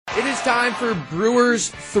It is time for Brewers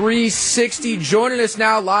 360. Joining us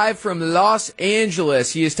now live from Los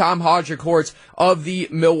Angeles, he is Tom Haudricourt of the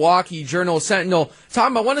Milwaukee Journal Sentinel.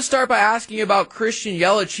 Tom, I want to start by asking about Christian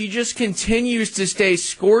Yelich. He just continues to stay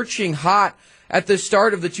scorching hot at the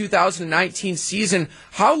start of the 2019 season.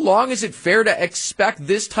 How long is it fair to expect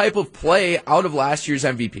this type of play out of last year's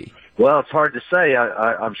MVP? Well, it's hard to say.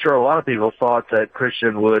 I'm sure a lot of people thought that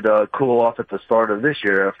Christian would cool off at the start of this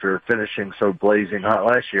year after finishing so blazing hot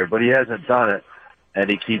last year, but he hasn't done it, and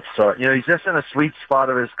he keeps, he's just in a sweet spot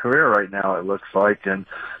of his career right now, it looks like, and,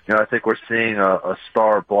 I think we're seeing a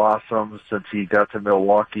star blossom since he got to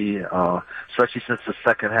Milwaukee, especially since the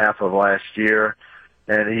second half of last year,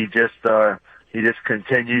 and he just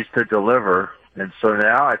continues to deliver, and so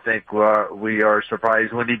now I think we are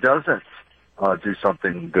surprised when he doesn't do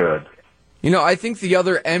something good. I think the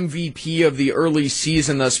other MVP of the early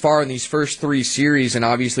season thus far in these first three series, and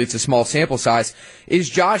obviously it's a small sample size, is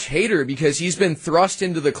Josh Hader, because he's been thrust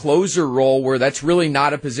into the closer role where that's really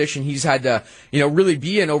not a position he's had to, really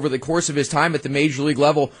be in over the course of his time at the major league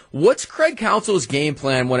level. What's Craig Counsell's game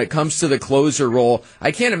plan when it comes to the closer role?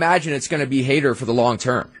 I can't imagine it's going to be Hader for the long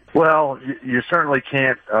term. Well, you certainly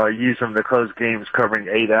can't use him to close games covering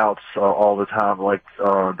 8 outs all the time like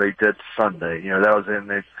they did Sunday. That was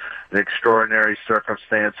in an extraordinary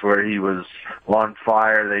circumstance where he was on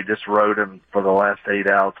fire. They just rode him for the last 8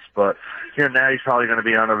 outs. But now he's probably going to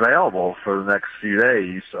be unavailable for the next few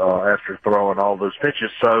days after throwing all those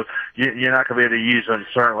pitches. So you're not going to be able to use him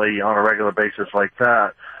certainly on a regular basis like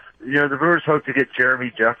that. The Brewers hope to get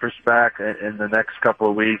Jeremy Jeffress back in the next couple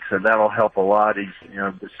of weeks, and that'll help a lot. He's,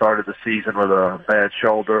 started the season with a bad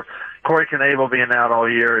shoulder. Corey Knebel being out all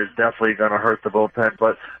year is definitely going to hurt the bullpen,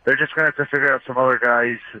 but they're just going to have to figure out some other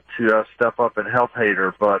guys to step up and help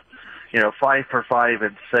Hader. But, 5 for 5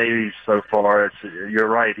 in saves so far. You're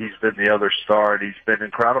right. He's been the other star, and he's been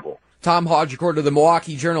incredible. Tom Haudricourt of the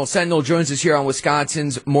Milwaukee Journal Sentinel joins us here on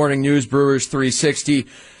Wisconsin's Morning News Brewers 360.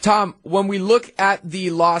 Tom, when we look at the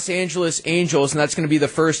Los Angeles Angels, and that's going to be the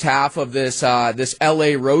first half of this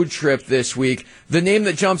LA road trip this week, the name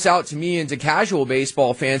that jumps out to me and to casual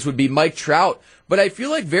baseball fans would be Mike Trout. But I feel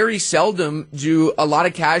like very seldom do a lot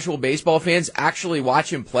of casual baseball fans actually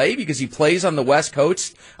watch him play because he plays on the West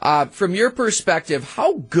Coast. From your perspective,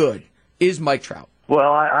 how good is Mike Trout?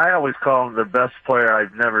 Well, I always call him the best player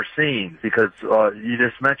I've never seen because you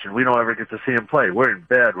just mentioned we don't ever get to see him play. We're in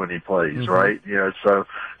bed when he plays, right? So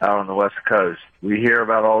out on the West Coast. We hear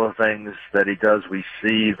about all the things that he does. We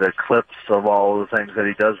see the clips of all the things that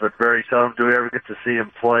he does, but very seldom do we ever get to see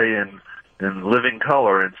him play in living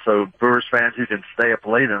color. And so Brewers fans who can stay up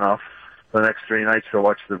late enough the next 3 nights to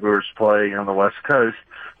watch the Brewers play on the West Coast,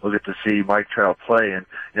 we'll get to see Mike Trout play. And,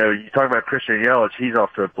 you talk about Christian Yelich, he's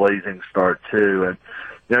off to a blazing start, too. And,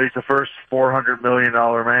 he's the first $400 million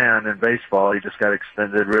man in baseball. He just got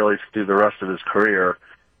extended really through the rest of his career.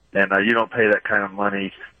 And you don't pay that kind of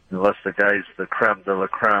money unless the guy's the creme de la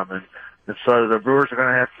creme. And so the Brewers are going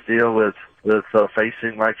to have to deal with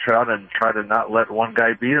facing Mike Trout and try to not let one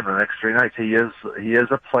guy beat him the next 3 nights. He is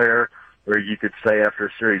a player where you could say after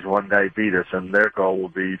a series, one guy beat us, and their goal will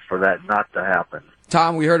be for that not to happen.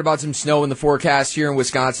 Tom, we heard about some snow in the forecast here in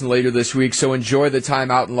Wisconsin later this week, so enjoy the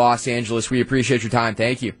time out in Los Angeles. We appreciate your time.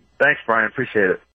 Thank you. Thanks, Brian. Appreciate it.